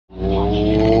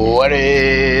What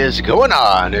is going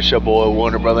on? It's your boy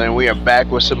Warner Brother, and we are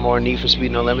back with some more Need for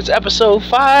Speed No Limits, episode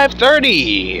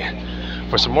 530.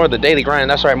 For some more of the daily grind.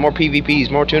 That's right, more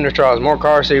PvPs, more tuner trials, more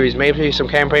car series, maybe some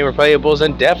campaign replayables,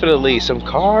 and definitely some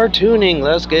car tuning.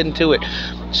 Let's get into it.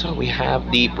 So we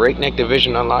have the Breakneck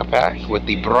Division unlock pack with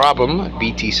the Brabham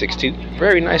BT62.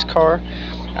 Very nice car.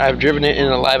 I've driven it in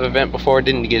a live event before,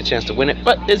 didn't get a chance to win it,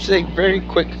 but it's a very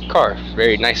quick car.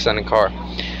 Very nice sounding car.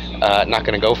 Not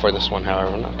going to go for this one,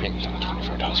 however. I'm not paying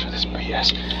 $24 for this, but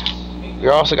yes. We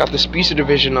also got the Speedster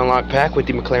Division unlock pack with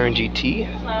the McLaren GT.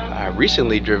 I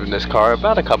recently driven this car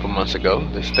about a couple months ago.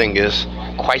 This thing is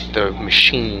quite the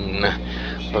machine,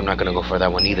 but I'm not going to go for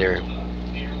that one either.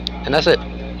 And that's it.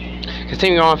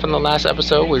 Continuing on from the last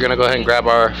episode, we're going to go ahead and grab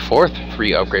our fourth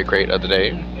free upgrade crate of the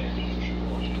day.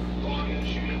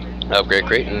 Upgrade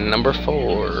crate number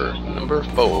 4.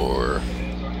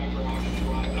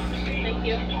 Thank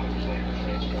you.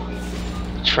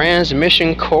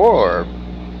 Transmission core.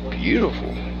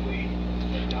 Beautiful.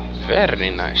 Very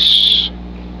nice.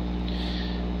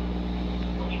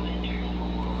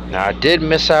 Now I did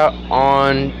miss out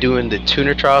on doing the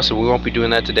tuner trial, so we won't be doing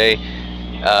that today.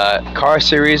 Car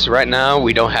series right now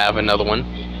we don't have another one,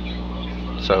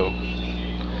 so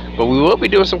but we will be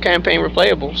doing some campaign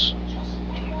replayables.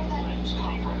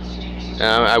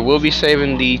 I will be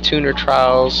saving the tuner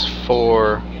trials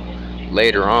for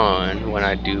later on when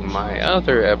I do my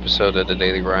other episode of the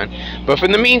Daily Grind. But for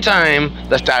the meantime,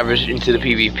 let's dive into the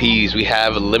PvPs. We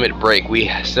have a limit break. We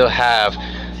still have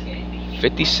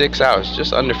 56 hours,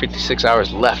 just under 56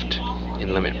 hours left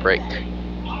in limit break.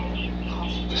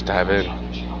 Let's dive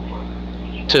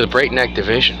in to the Breakneck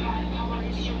Division.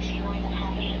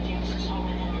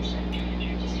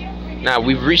 Now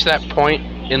we've reached that point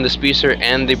in the Speedster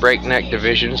and the Breakneck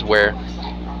divisions where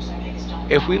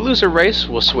if we lose a race,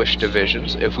 we'll switch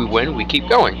divisions. If we win, we keep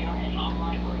going.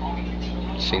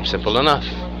 Seems simple enough.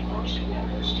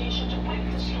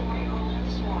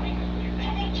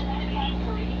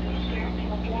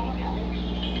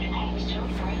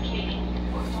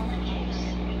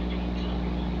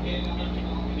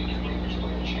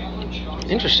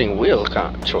 Interesting wheel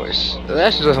choice. That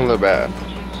actually doesn't look bad.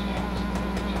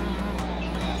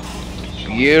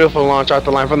 Beautiful launch off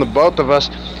the line from the both of us.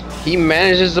 He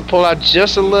manages to pull out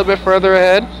just a little bit further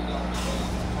ahead.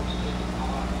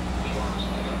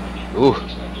 Ooh,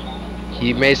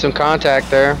 he made some contact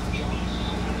there.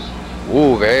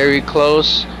 Ooh, very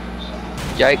close.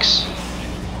 Yikes.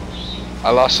 I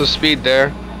lost some speed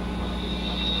there.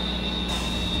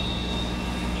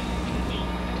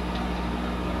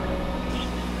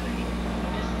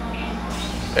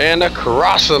 And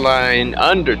across the line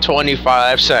under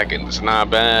 25 seconds.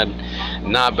 Not bad.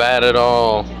 Not bad at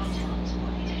all.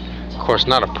 Of course,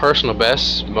 not a personal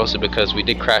best, mostly because we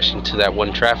did crash into that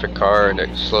one traffic car and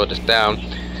it slowed us down.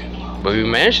 But we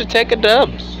managed to take a dub.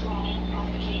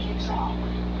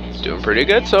 Doing pretty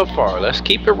good so far. Let's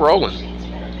keep it rolling.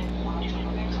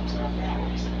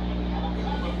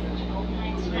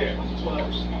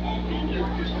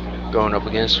 Going up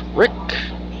against Rick.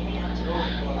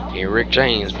 Ain't Rick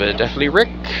James, but definitely Rick.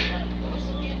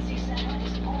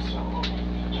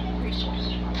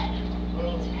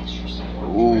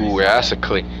 Ooh, that's a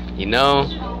clean. You know,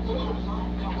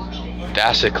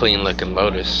 that's a clean looking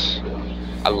Lotus.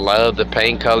 I love the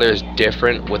paint colors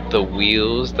different with the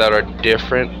wheels that are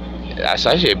different. That's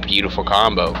actually a beautiful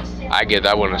combo. I give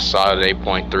that one a solid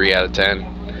 8.3 out of 10.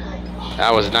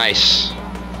 That was nice.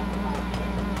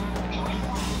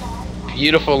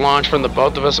 Beautiful launch from the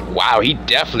both of us. Wow, he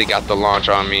definitely got the launch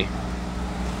on me.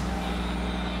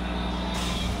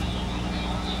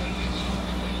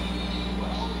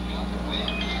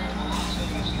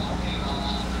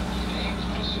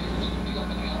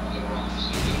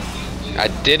 I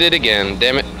did it again,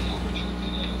 damn it.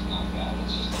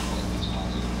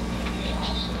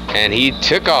 And he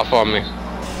took off on me.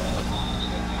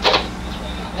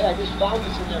 Hey, I just found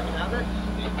this in there. Can I have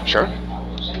it? Sure.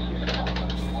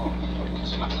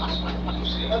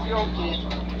 That's your own kid.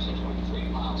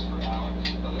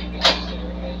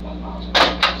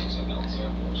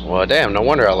 Well, damn, no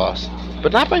wonder I lost.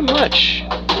 But not by much.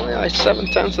 Only like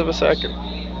 0.7 of a second.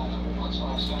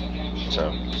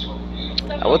 So,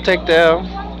 I will take the L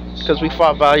because we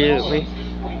fought valiantly.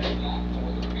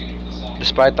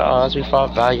 Despite the odds, we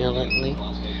fought valiantly.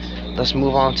 Let's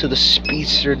move on to the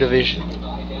Speedster Division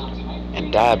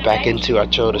and dive back into our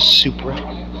Toyota Supra.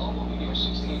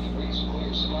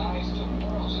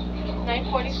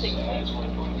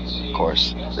 946. Of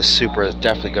course, the Supra is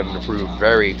definitely going to prove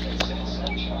very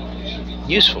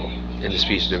useful in the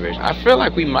Speedster Division. I feel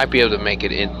like we might be able to make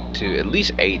it into at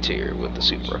least A tier with the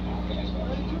Supra.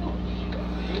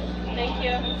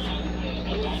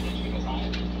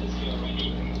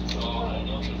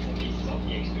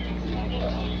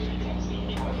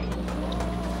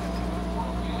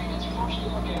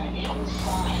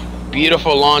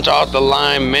 Beautiful launch off the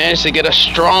line. Managed to get a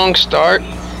strong start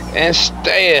and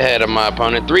stay ahead of my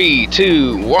opponent. 3,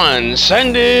 2, 1,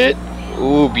 send it.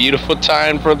 Ooh, beautiful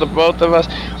time for the both of us.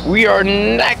 We are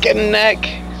neck and neck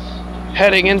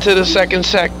heading into the second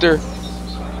sector.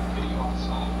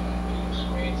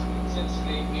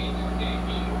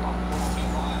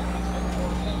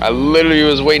 I literally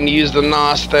was waiting to use the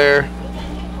NOS there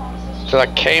till I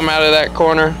came out of that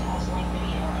corner.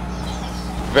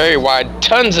 Very wide,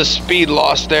 tons of speed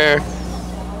loss there,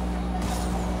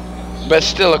 but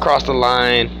still across the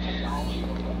line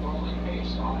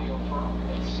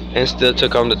and still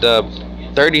took home the dub.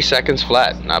 30 seconds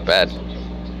flat, not bad.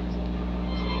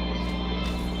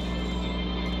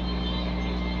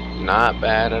 Not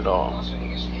bad at all.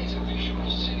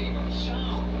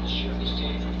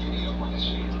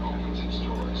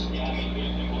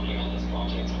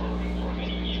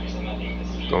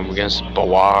 Going against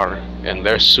Bawar and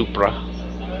their Supra.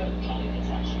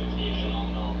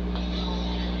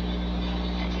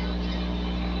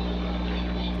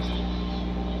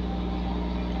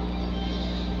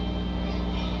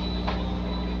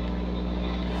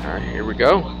 Alright, here we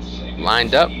go.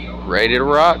 Lined up, ready to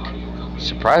rock.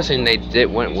 Surprising they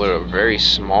went with a very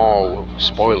small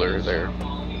spoiler there.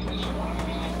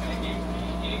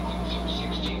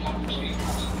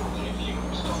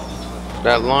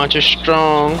 That launch is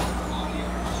strong.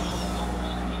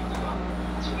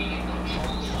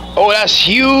 Oh, that's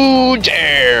huge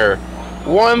air.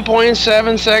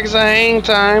 1.7 seconds of hang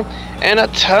time and a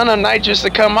ton of nitrous to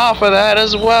come off of that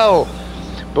as well.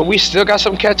 But we still got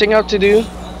some catching up to do.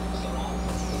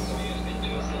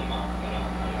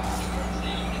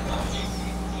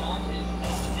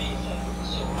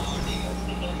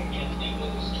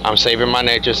 I'm saving my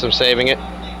nitrous, I'm saving it.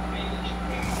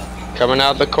 Coming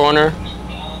out the corner.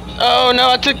 Oh no,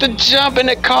 I took the jump and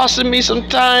it costed me some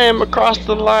time across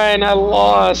the line. I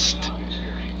lost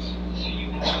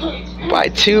by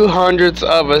 0.02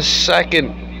 of a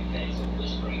second.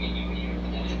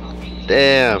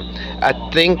 Damn. I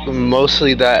think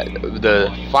mostly that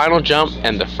the final jump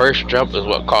and the first jump is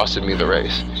what costed me the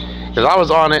race. Because I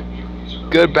was on it,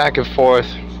 good back and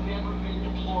forth,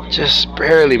 just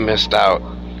barely missed out.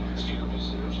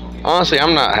 Honestly,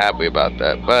 I'm not happy about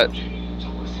that, but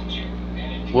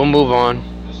we'll move on.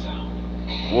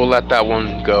 We'll let that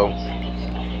one go.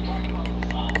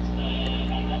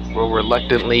 We'll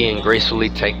reluctantly and gracefully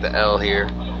take the L here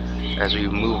as we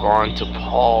move on to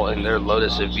Paul and their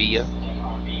Lotus Evija.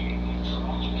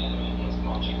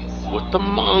 With the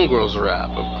Mongrels wrap,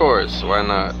 of course, why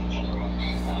not?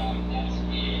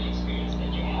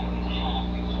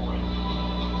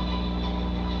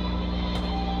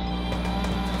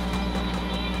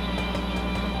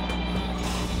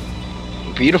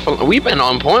 Beautiful. We've been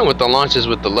on point with the launches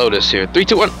with the Lotus here. 3,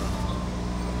 2, 1.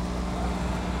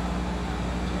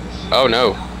 Oh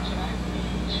no.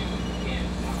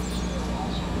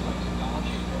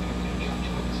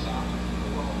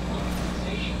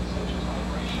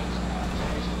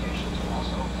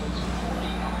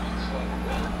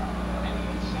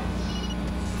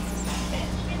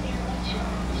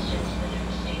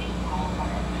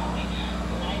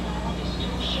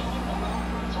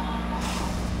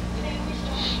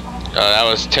 Oh, that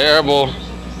was terrible.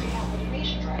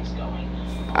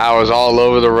 I was all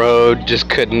over the road, just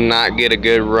could not get a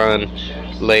good run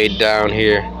laid down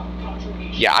here.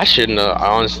 Yeah, I shouldn't have,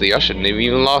 honestly, I shouldn't have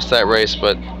even lost that race,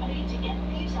 but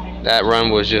that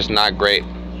run was just not great.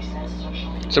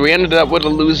 So we ended up with a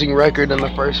losing record in the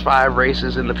first 5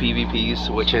 races in the PvPs,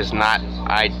 which is not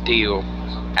ideal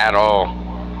at all.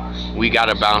 We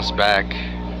gotta bounce back.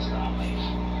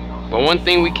 But one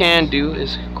thing we can do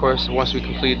is, of course, once we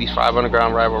complete these 5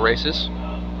 underground rival races,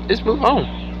 is move on.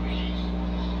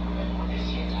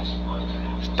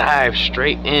 Let's dive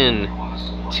straight in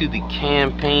to the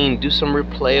campaign, do some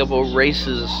replayable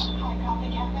races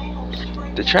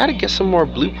to try to get some more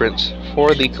blueprints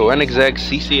for the Koenigsegg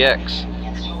CCX.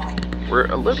 We're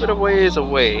a little bit of ways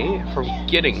away from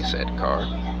getting said car,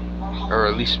 or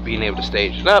at least being able to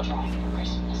stage it up,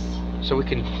 so we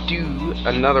can do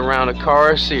another round of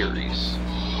car series,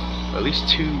 at least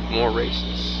 2 more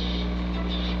races.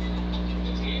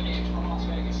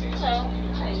 So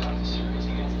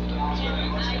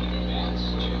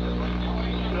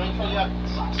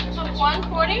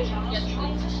 140? Yes,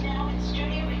 please.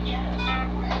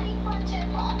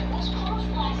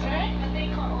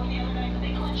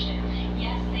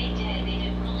 Yes, they did. They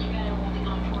did really good at moving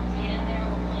on towards the end there.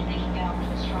 We're really making it out with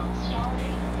a strong start.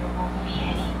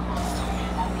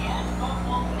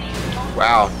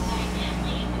 Wow.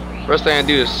 First thing I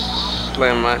do is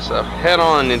slam myself head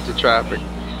on into traffic.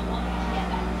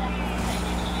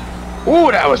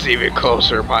 Ooh, that was even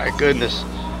closer. My goodness.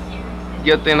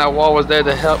 Good thing that wall was there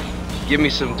to help give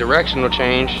me some directional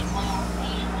change.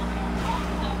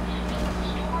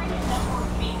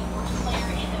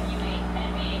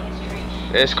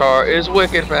 This car is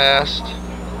wicked fast.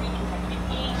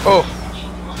 Oh.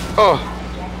 Oh.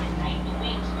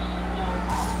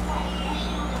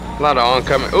 A lot of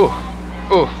oncoming. Ooh.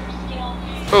 Ooh.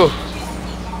 Ooh.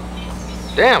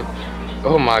 Damn.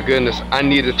 Oh my goodness. I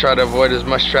need to try to avoid as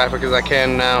much traffic as I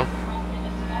can now,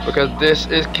 because this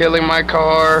is killing my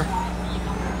car.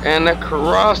 And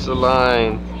across the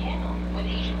line.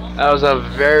 That was a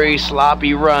very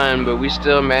sloppy run, but we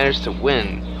still managed to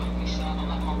win.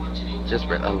 Just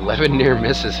for 11 near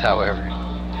misses, however.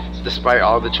 Despite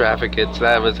all the traffic hits,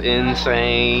 that was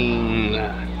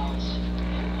insane.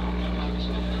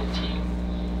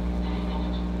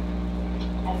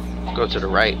 Go to the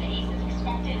right.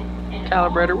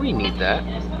 Calibrator, we need that.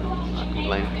 Not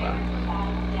complaining about it.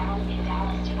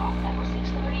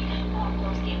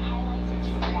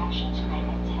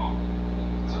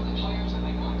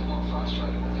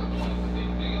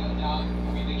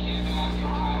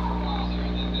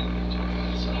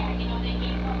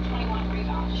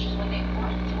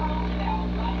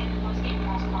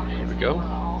 Here we go.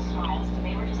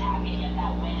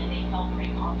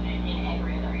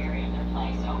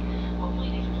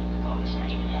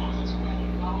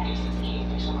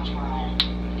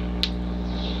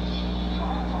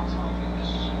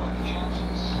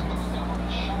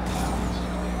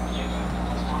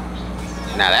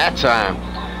 Now that time,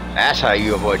 that's how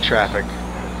you avoid traffic.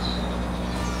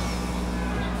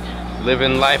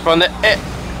 Living life on the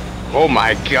oh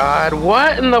my god,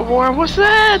 what in the world was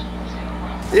that?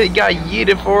 It got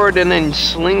yeeted forward and then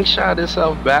slingshot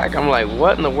itself back. I'm like,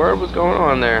 what in the world was going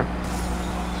on there?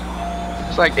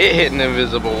 It's like it hit an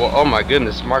invisible wall. Oh my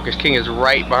goodness, Marcus King is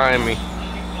right behind me.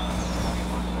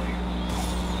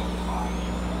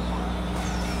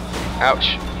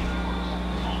 Ouch.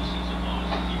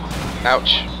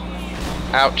 Ouch.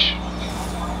 Ouch.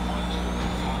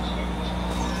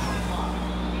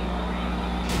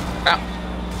 Ow.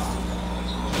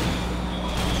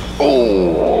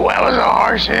 Oh, that was a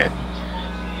harsh hit.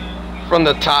 From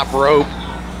the top rope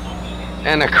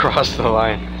and across the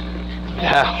line.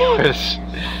 That was,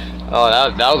 oh,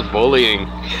 that was bullying.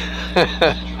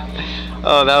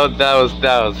 Oh,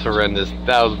 that was horrendous.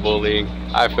 That was bullying.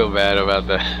 I feel bad about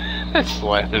that.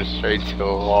 Slamming straight to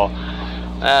a wall.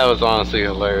 That was honestly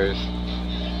hilarious.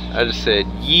 I just said,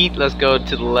 yeet, let's go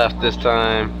to the left this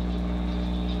time.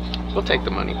 We'll take the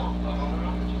money.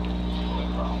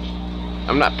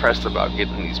 I'm not pressed about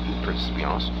getting these blueprints, to be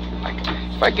honest. Like,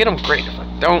 if I get them, great. If I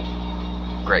don't,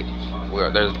 great.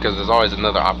 Well, because there's always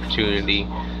another opportunity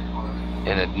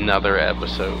in another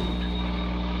episode.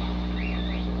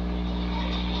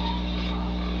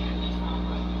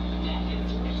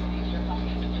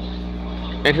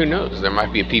 And who knows, there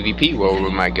might be a PvP where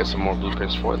we might get some more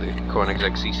blueprints for the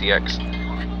Koenigsegg CCX.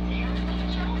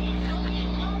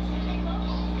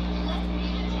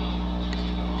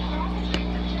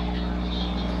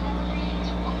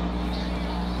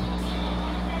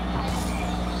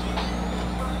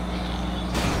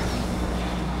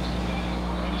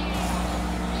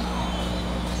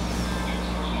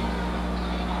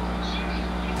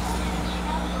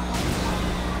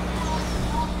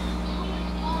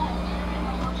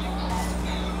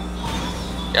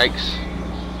 Yikes.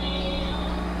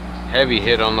 Heavy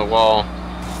hit on the wall.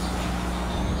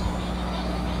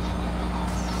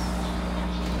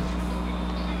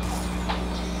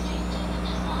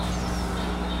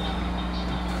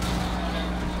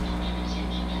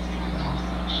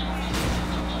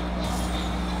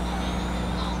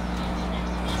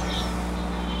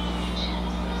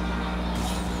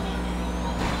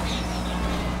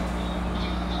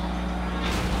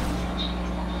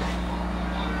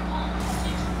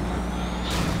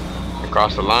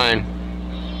 Across the line.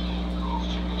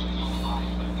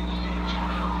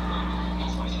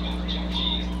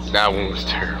 That one was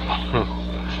terrible.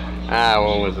 That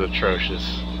one was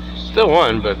atrocious. Still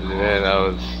won, but man, that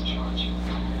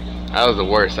was the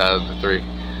worst out of the three.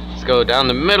 Let's go down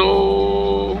the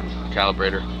middle.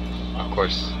 Calibrator, of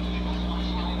course.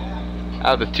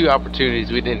 Out of the two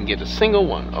opportunities, we didn't get a single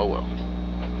one. Oh well.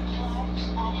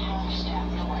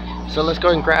 So let's go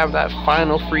and grab that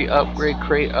final free upgrade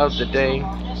crate of the day.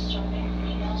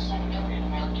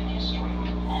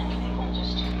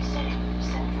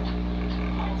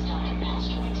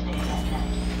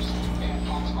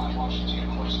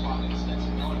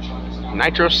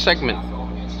 Nitro segment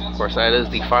course, that is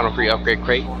the final free upgrade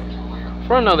crate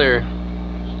for another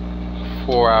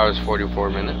 4 hours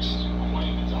 44 minutes.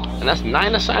 And that's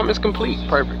 9 assignments complete.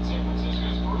 Perfect.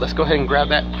 Let's go ahead and grab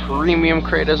that premium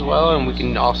crate as well, and we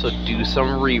can also do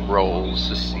some re-rolls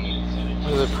to see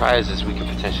what other prizes we could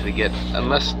potentially get,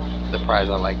 unless the prize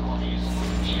I like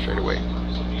straight away.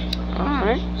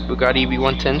 Alright, Bugatti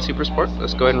EB110 Super Sport.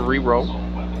 Let's go ahead and re-roll.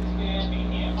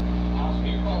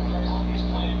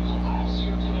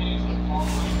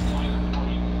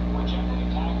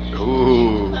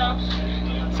 Ooh.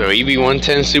 So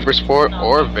EB110 Super Sport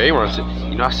or Veyron.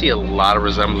 You know, I see a lot of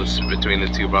resemblance between the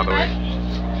two, by the way.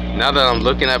 Now that I'm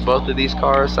looking at both of these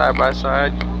cars side by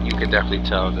side, you can definitely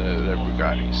tell they're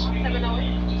Bugattis.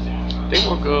 I think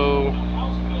we'll go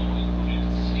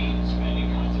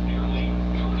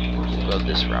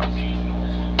this route.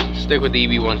 Stick with the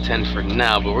EB110 for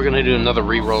now, but we're gonna do another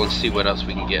re-roll and see what else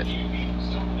we can get.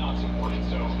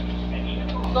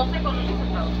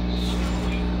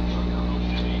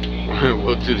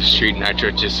 We'll do the street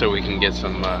nitro just so we can get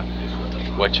some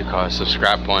some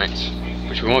scrap points,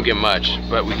 which we won't get much,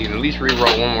 but we can at least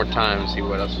re-roll one more time and see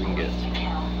what else we can get.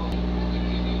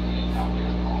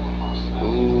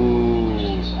 Ooh,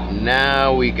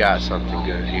 now we got something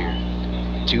good here.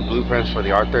 2 blueprints for the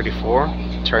R34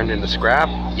 turned into scrap.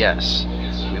 Yes,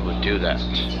 we will do that.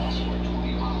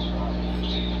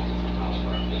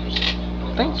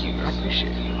 Thank you, I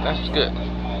appreciate it. That's good.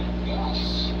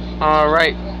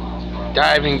 Alright,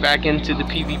 diving back into the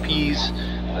PvPs.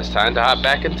 It's time to hop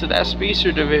back into that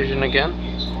speedster division again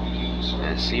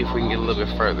and see if we can get a little bit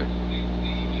further.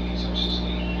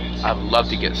 I'd love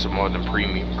to get some more of the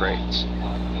premium grades.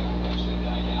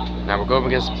 Now we're going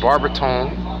against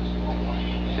Barberton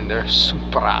and their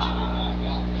Supra.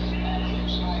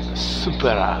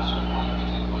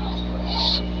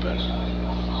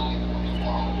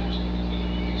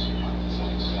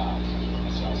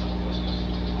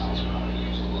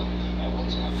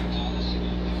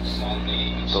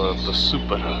 The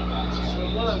Supra.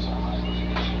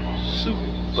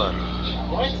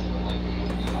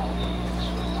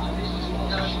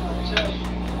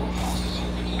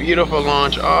 Beautiful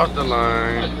launch off the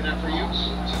line.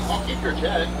 I'll keep your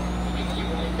jet.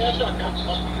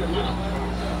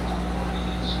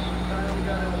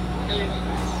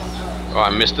 Oh, I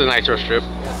missed the nitro strip.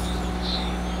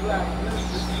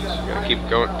 Gotta keep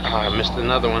going. Oh, I missed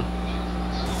another one.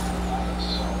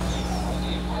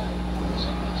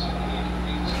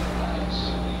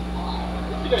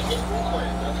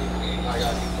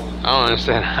 I don't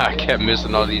understand how I kept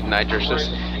missing all these nitro strips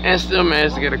and still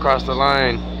managed to get across the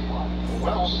line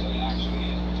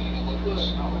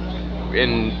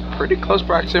in pretty close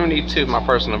proximity to my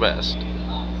personal best.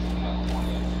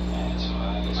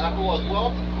 Apple as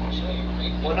well?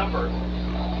 What number?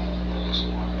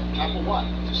 Apple what?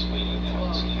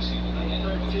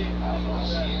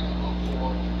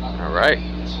 Alright,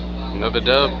 another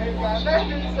dub.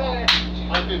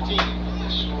 115.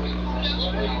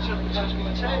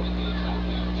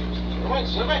 What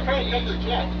am I trying to cut your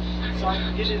jet? So I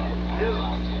can get it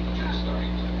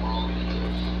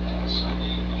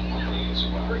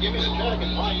give me the jet, I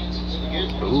can buy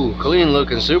it. Ooh, clean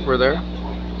looking Supra there.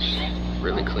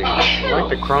 Really clean. I like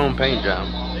the chrome paint job.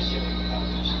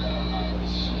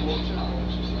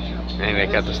 And they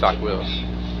got the stock wheels.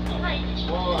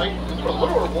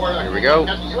 Here we go.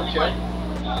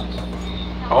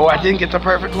 Oh, I didn't get the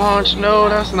perfect launch. No,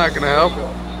 that's not gonna help.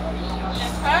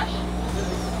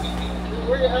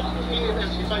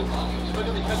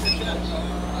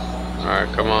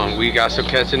 Alright, come on. We got some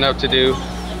catching up to do.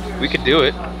 We could do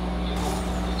it.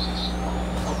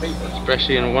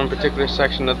 Especially in one particular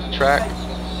section of the track.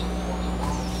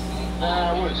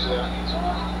 What is that?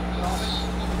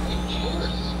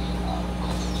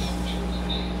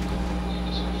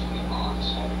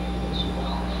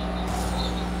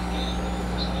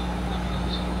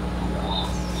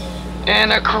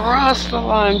 And across the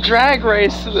line, drag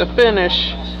race to the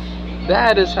finish.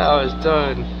 That is how it's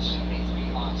done.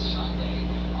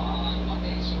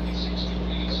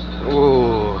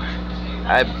 Ooh,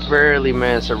 I barely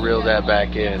managed to reel that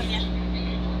back in.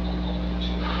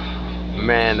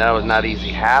 Man, that was not easy.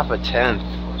 Half a tenth.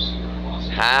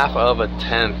 Half of a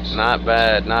tenth. Not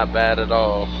bad, not bad at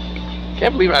all.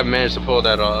 Can't believe I managed to pull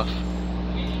that off.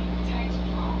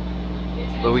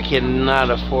 But we cannot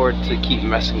afford to keep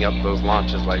messing up those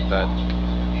launches like that.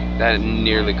 That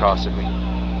nearly costed me.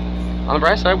 On the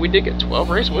bright side, we did get 12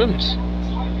 race wins.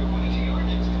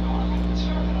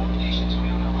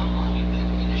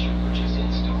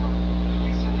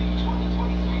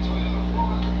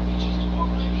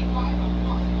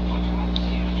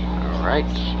 Alright,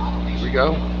 here we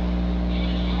go.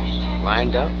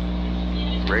 lined up,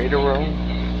 ready to roll.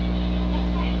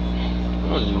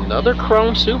 Oh, another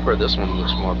Chrome Super. This one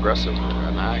looks more aggressive,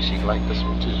 and I actually like this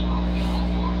one too.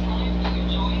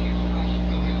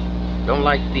 Don't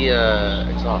like the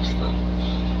exhaust though.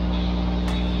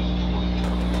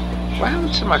 What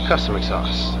happened to my custom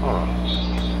exhaust? Hold on.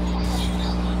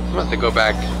 I'm about to go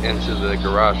back into the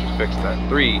garage to fix that.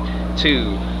 3,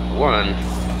 2, 1.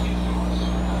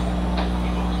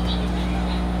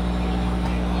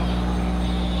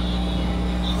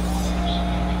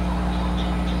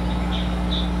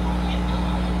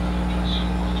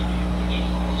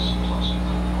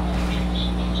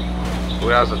 Ooh,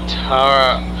 that was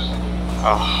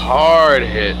a hard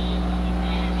hit.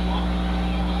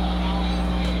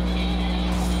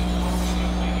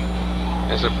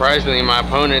 And surprisingly, my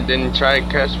opponent didn't try to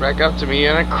catch back up to me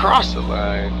and I crossed the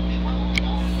line.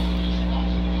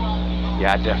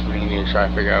 Yeah, I definitely need to try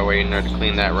to figure out a way in there to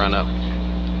clean that run up.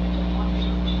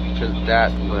 Because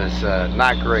that was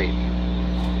not great.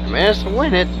 I managed to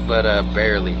win it, but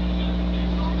barely.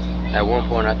 At one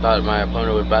point, I thought my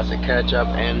opponent was about to catch up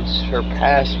and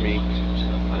surpass me.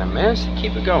 But I managed to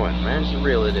keep it going. Managed to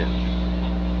reel it in.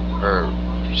 Or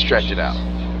stretch it out.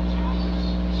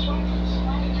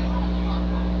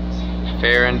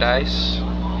 Fair and dice.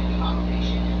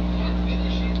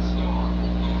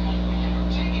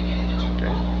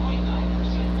 Okay.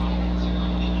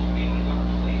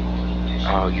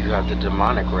 Oh, you have the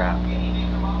demonic wrap.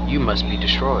 You must be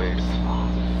destroyed.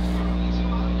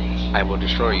 I will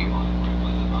destroy you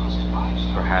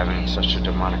for having such a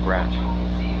demonic wrap.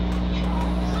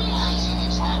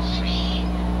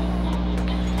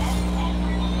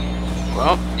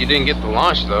 Well, you didn't get the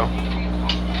launch though.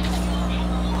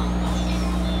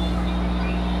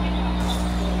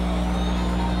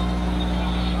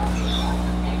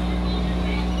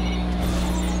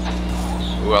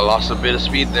 Ooh, I lost a bit of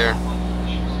speed there.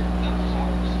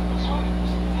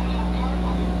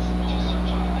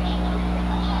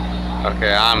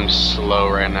 Okay, I'm slow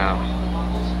right now.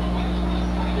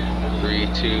 3,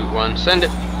 2, 1, send it.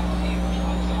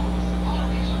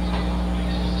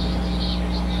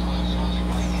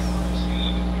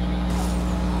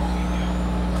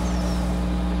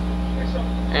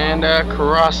 And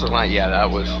cross the line. Yeah, that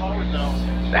was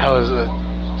a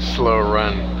slow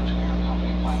run.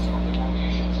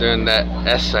 During that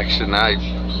S section, I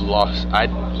lost a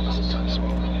ton of speed.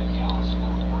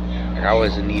 Like, I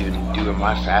wasn't even doing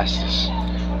my fastest.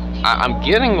 I'm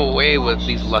getting away with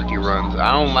these lucky runs.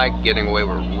 I don't like getting away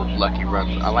with lucky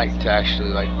runs. I like to actually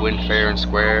like win fair and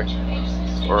square,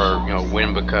 or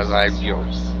win because I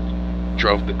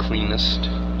drove the cleanest.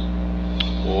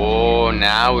 Oh,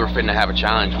 now we're finna have a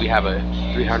challenge. We have a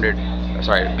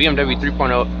BMW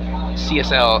 3.0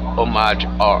 CSL Homage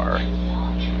R.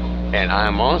 And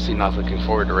I'm honestly not looking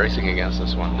forward to racing against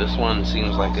this one. This one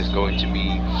seems like it's going to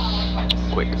be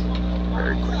quick.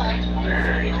 Very quick.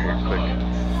 Very, very quick.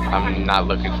 I'm not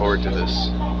looking forward to this.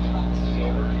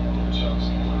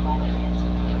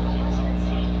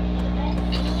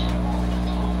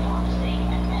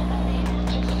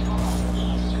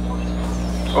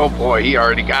 Oh boy, he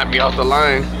already got me off the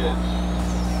line.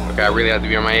 Okay, I really have to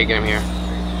be on my A game here.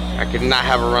 I could not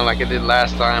have a run like I did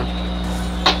last time.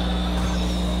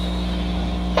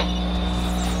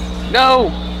 No!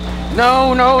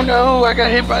 No, no, no! I got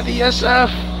hit by the SF!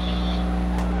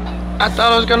 I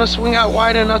thought I was gonna swing out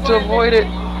wide enough to avoid it.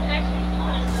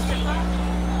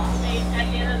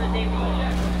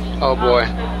 Oh boy.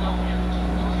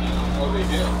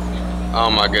 Oh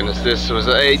my goodness, this was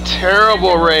a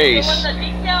terrible race.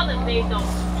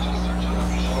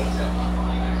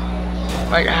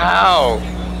 Like how?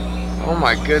 Oh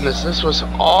my goodness, this was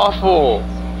awful.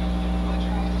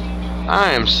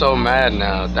 I am so mad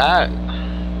now.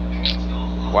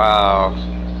 Wow.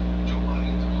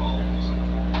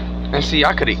 And see,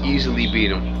 I could have easily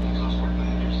beat him.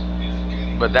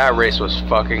 But that race was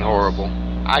fucking horrible.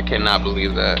 I cannot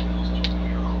believe that.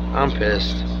 I'm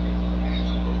pissed.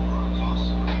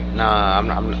 Nah,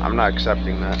 I'm not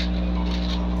accepting that.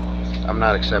 I'm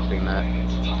not accepting that.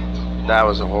 That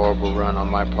was a horrible run on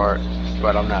my part,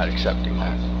 but I'm not accepting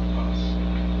that.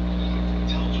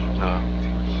 No.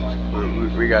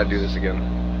 We gotta do this again.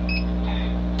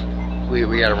 We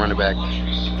gotta run it back.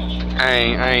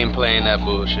 I ain't playing that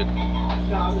bullshit.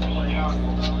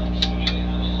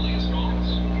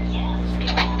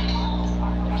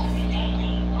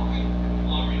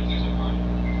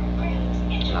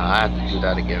 No, I have to do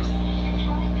that again.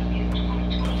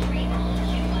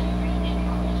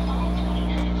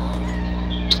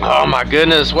 Oh my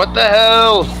goodness, what the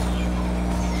hell?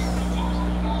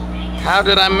 How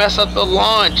did I mess up the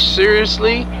launch?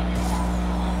 Seriously?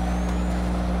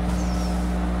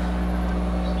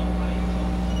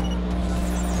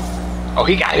 Oh,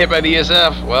 he got hit by the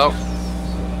ESF. Well,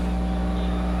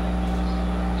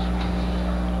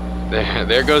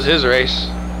 there goes his race.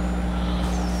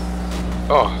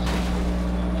 Oh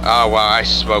wow, I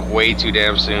spoke way too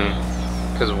damn soon.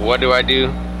 Because what do?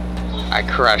 I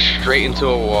crashed straight into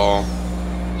a wall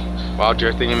while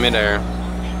drifting in midair.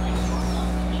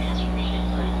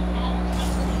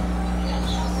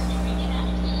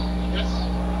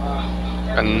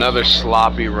 Another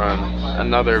sloppy run.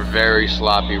 Another very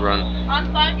sloppy run.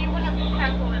 On 5, you would have to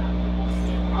cancel it.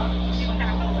 You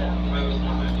cancel it.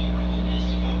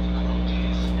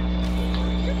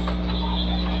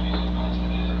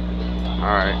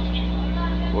 Alright.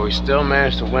 Well, we still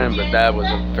managed to win, but that was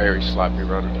a very sloppy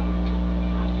run.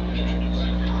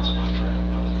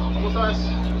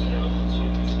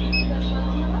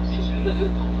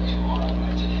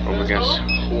 Over against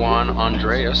Juan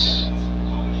Andreas.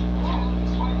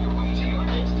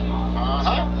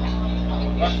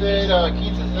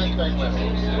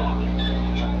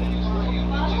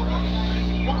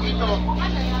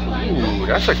 Ooh,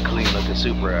 that's a clean looking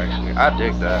Supra actually. I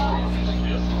dig that.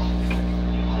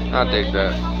 I dig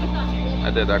that.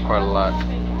 I did that quite a lot.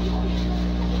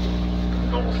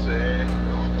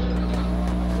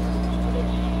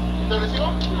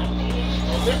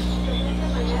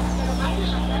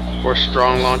 Four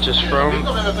strong launches from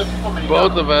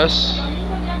both of us.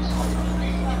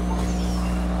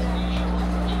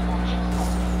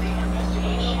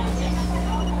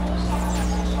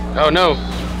 Oh no,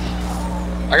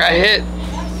 I got hit,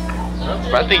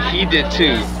 but I think he did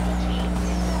too.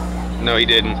 No, he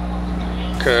didn't,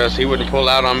 because he wouldn't pull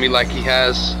out on me like he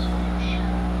has.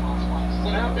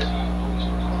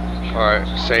 Alright,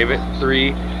 save it.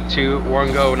 3, 2,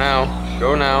 1, go now.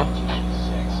 Go now.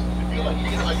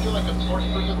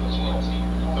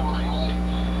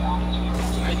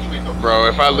 Bro,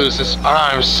 if I lose this,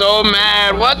 I'm so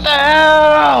mad. What the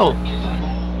hell?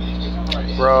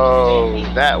 Bro,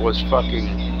 that was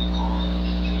fucking.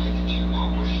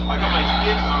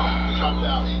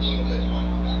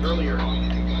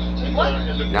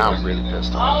 Now I'm really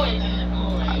pissed off.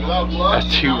 That's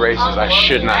 2 races I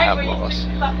should not have lost.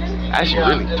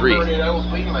 Actually, really 3. I was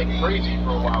bleeding like crazy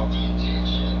for a while.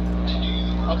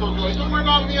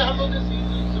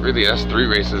 Really, that's 3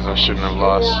 races I shouldn't have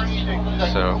lost.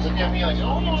 So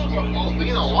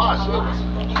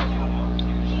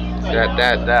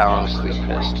that honestly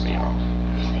pissed me off.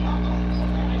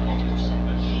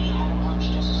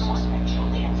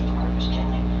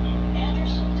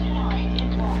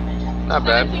 Not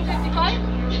bad. 1755?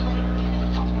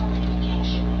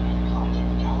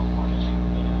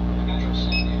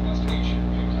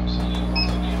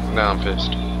 Now I'm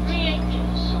pissed.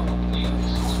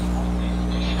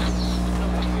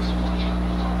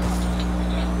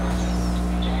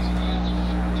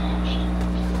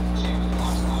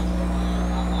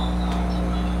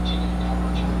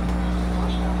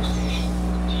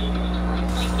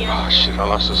 Oh shit, I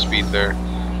lost the speed there.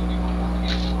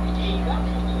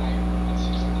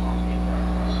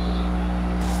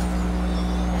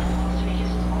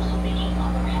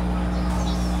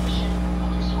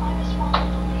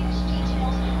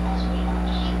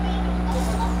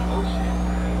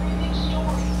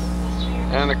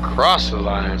 And across the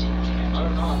line.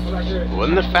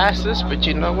 Wasn't the fastest, but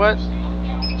you know what?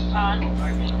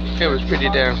 It was pretty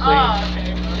damn clean.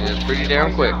 It was pretty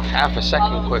damn quick. Half a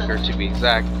second quicker to be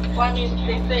exact. Well, I mean,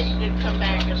 they said you did come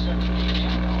back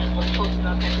and was posted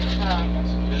up at the time.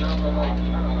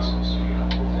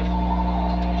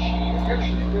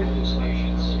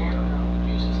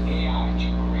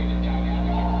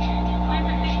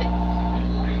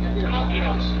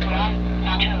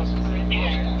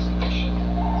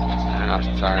 Now it's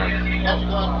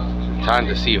time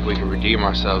to see if we can redeem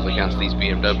ourselves against these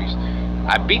BMWs.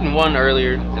 I've beaten one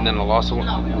earlier and then I lost one.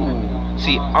 Ooh.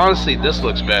 See, honestly, this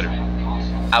looks better.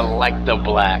 I like the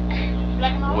black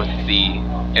with the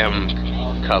M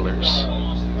colors.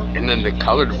 And then the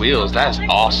colored wheels, that's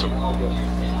awesome.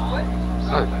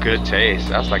 That's a good taste.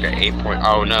 That's like an 8 point.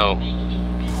 Oh no.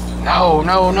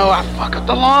 No, I fuck up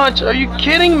the launch. Are you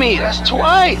kidding me? That's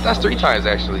twice. That's 3 times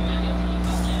actually.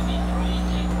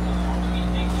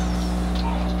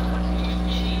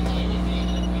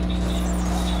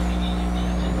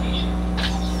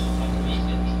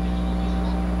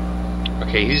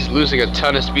 Okay, he's losing a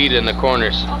ton of speed in the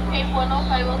corners. Okay,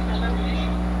 105.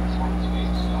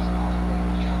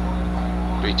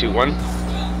 3, 2, 1.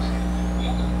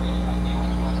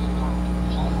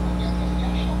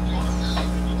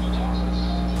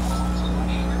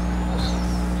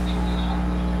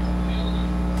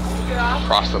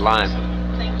 Cross the line.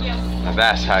 Thank you. Now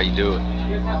that's how you do it.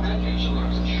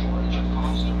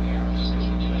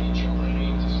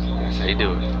 they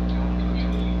do it.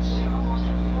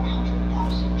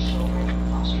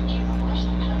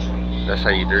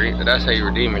 That's how you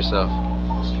redeem yourself.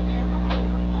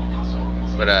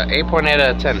 But 8.8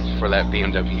 out of 10 for that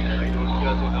BMW.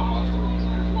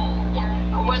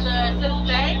 When the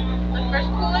bank, the first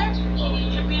cooler,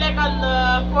 should be like on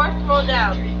the 4th row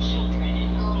down.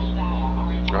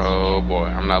 Oh boy,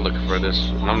 I'm not looking for this.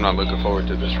 I'm not looking forward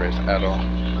to this race at all.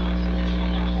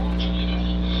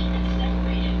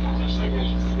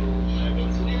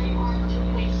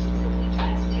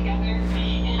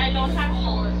 I don't have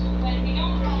shorts.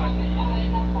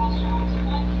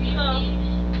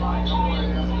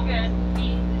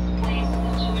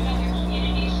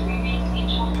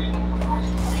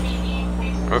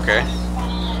 Okay.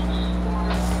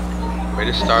 Way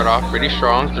to start off pretty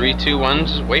strong. 3, 2, 1.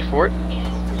 Just wait for it.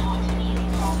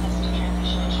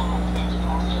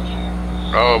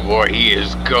 Oh boy, he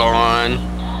is gone.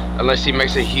 Unless he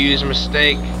makes a huge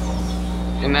mistake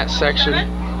in that section.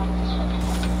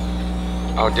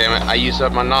 Oh damn it! I used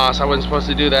up my NOS. I wasn't supposed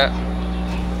to do that.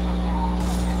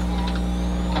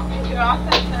 You're all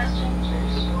set, sir.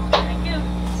 Thank you.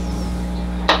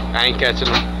 I ain't catching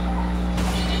him.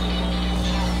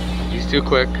 He's too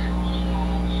quick.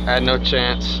 I had no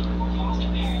chance.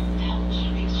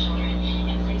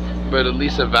 But at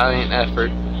least a valiant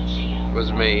effort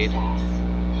was made.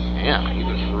 Yeah, he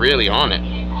was really on it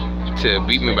to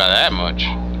beat me by that much.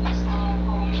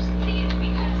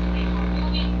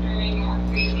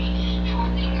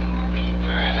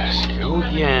 Alright, let's go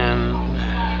again.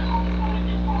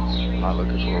 Not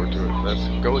looking forward to it. Let's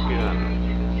go again.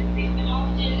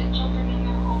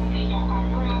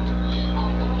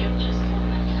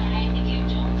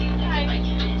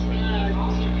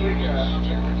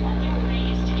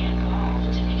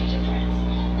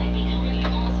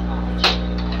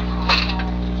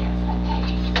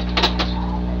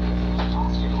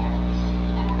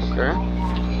 Okay.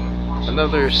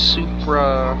 Another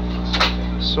Supra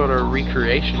sort of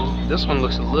recreation. This one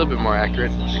looks a little bit more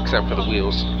accurate, except for the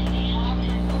wheels.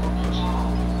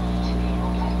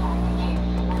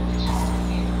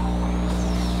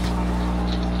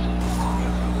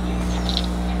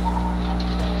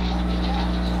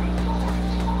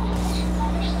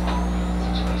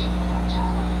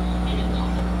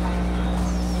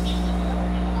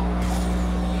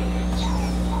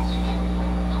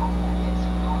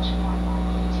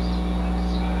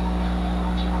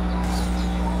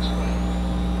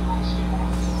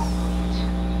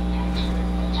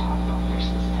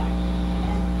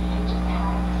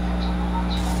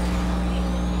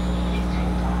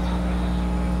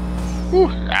 Whew,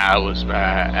 that was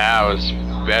bad. That was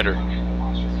better.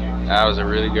 That was a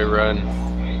really good run.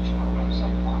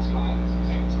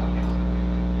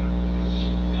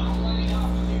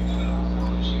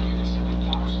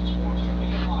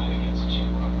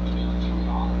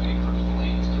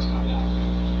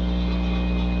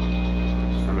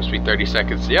 That must be 30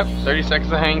 seconds. Yep, 30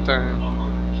 seconds of hang time.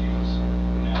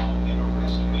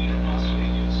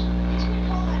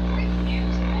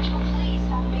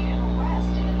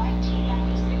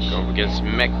 Against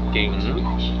Mecking.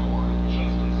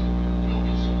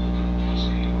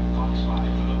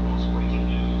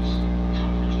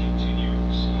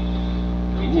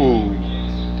 Ooh,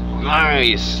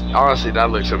 nice. Honestly, that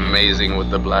looks amazing with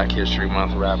the Black History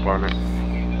Month wrap on it.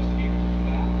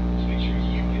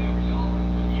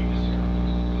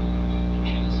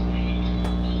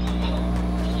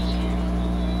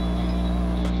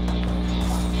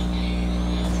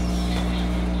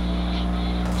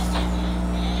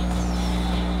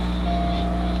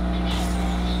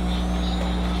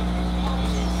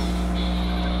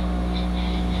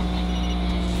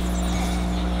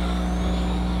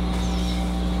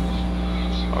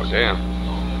 Oh damn.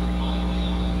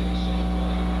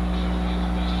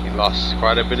 He lost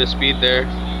quite a bit of speed there.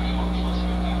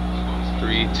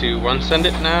 3, 2, 1, send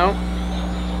it now.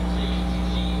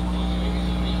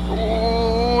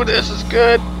 Ooh, this is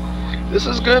good. This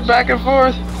is good back and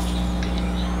forth.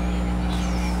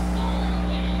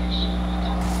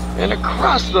 And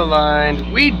across the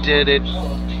line, we did it.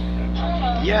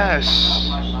 Yes.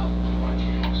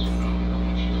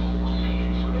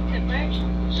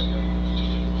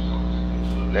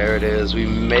 There it is. We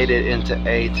made it into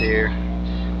A tier.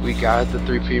 We got the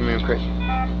 3 premium crate.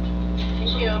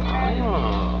 Thank you.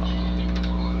 Oh.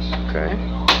 Okay.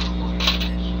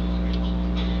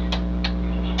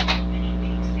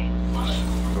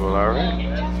 Well, alright.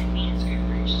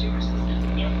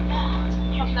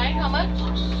 Top 9, how much?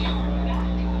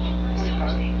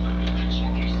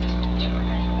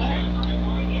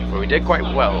 Well, we did quite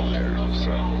well there,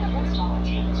 so.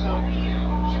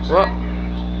 Well,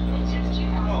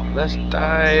 let's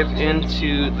dive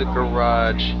into the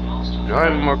garage. We don't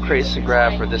have any more crates to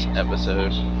grab for this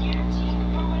episode.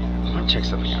 I'm gonna check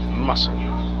something out. Muscle.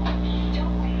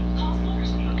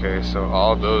 Okay, so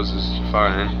all those is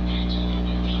fine.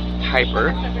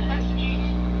 Hyper.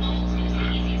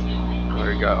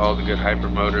 Already got all the good hyper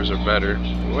motors or better.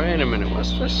 Wait a minute,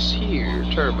 what's this here?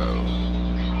 Turbo.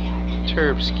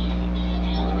 Turbski.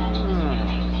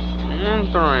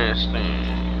 Interesting.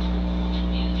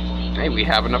 Hey, we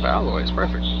have enough alloys.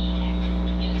 Perfect.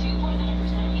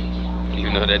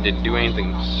 Even though that didn't do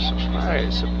anything.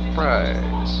 Surprise,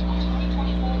 surprise.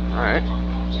 Alright.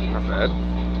 Not bad.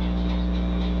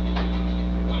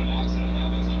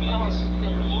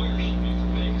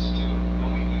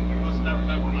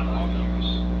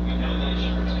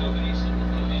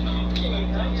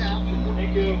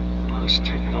 Let's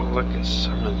take a look at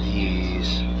some of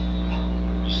these.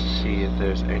 See if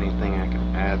there's anything I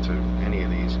can add to any of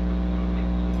these.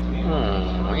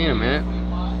 Wait a minute.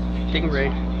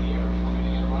 Stingray.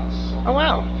 Oh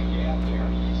wow.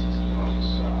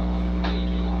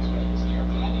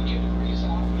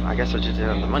 I guess I just didn't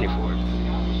have the money for it.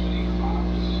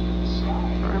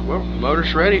 Alright, well,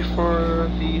 motor's ready for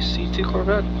the C2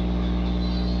 Corvette.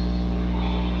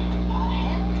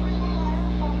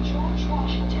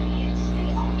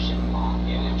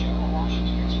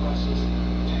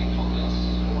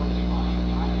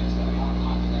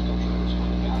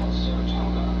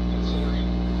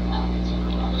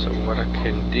 So what I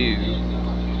can do,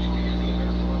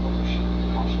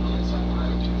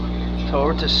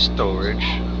 over to storage,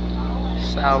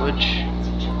 salvage.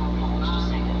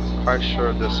 Quite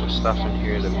sure there's some stuff in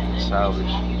here that we can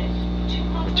salvage.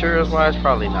 Materials wise,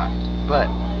 probably not, but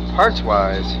parts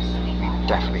wise, we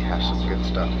definitely have some good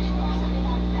stuff.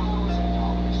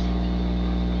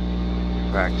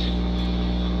 In fact,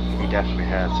 we definitely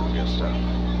had some good stuff.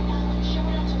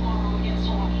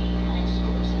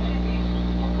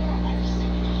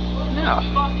 Now,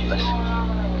 let's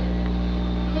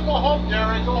go home,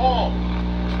 Darren. Go home.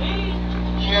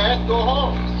 Yes, go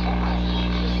home.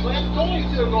 Let's going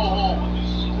to go home.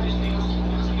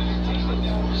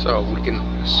 So we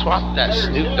can swap that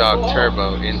Snoop Dogg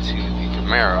turbo into the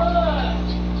Camaro.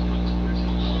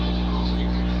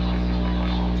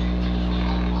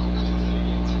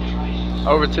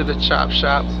 Over to the chop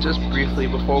shop, just briefly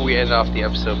before we end off the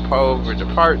episode. Over to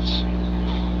parts.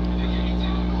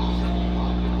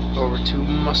 Over to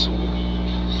muscle.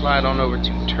 Slide on over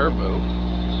to turbo.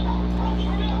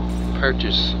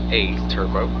 Purchase a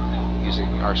turbo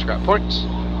using our scrap points.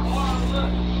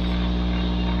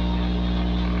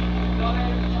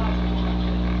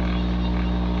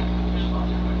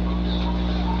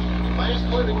 Last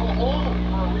way to go home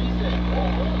for a reset.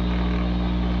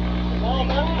 Come on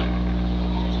back.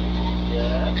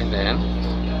 And then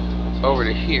over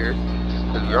to here,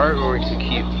 because we are going to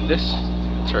keep this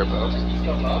turbo,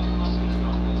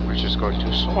 we're just going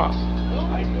to swap.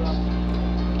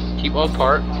 Keep old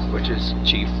part, which is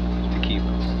cheap to keep.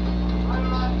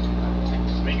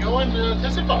 We going to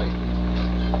testify.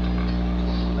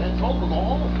 Man told him to go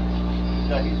home.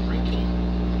 Yeah, he's drinking.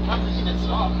 How did he get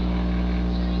stopped?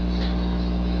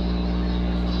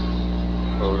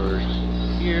 Over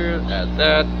here, add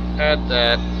that,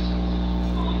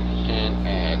 and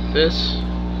add this.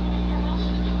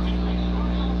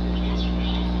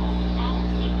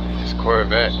 This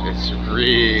Corvette is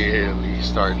really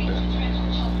starting to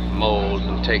mold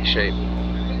and take shape.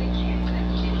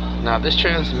 Now this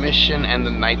transmission and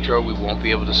the nitro we won't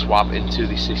be able to swap into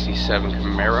the 67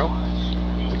 Camaro,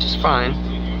 which is fine.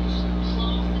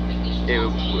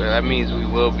 That means we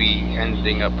will be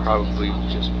ending up probably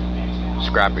just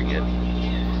scrapping it.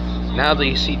 Now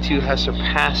the C2 has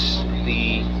surpassed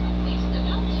the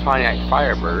Pontiac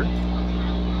Firebird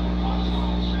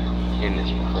in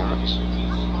its performance.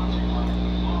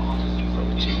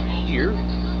 Over to here.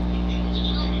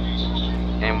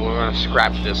 And we're going to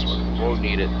scrap this one. We'll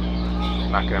need it.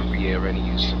 It's not going to be of any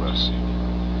use to us.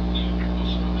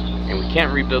 And we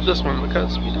can't rebuild this one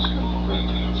because we don't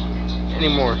have any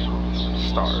more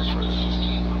stars for this.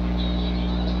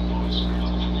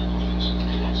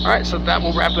 Alright, so that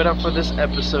will wrap it up for this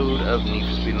episode of Need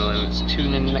for Speed No Limits.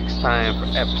 Tune in next time for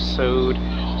episode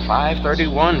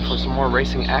 531 for some more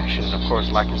racing action. Of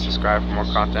course, like and subscribe for more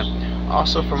content.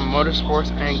 Also, for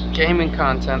motorsports and gaming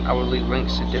content, I will leave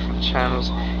links to different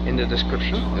channels in the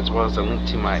description, as well as a link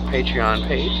to my Patreon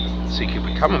page, so you can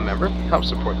become a member, help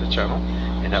support the channel,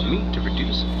 and help me to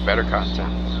produce better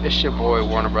content. It's your boy,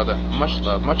 Warner Brother. Much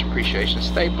love, much appreciation.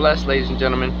 Stay blessed, ladies and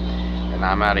gentlemen, and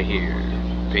I'm out of here.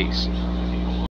 Peace.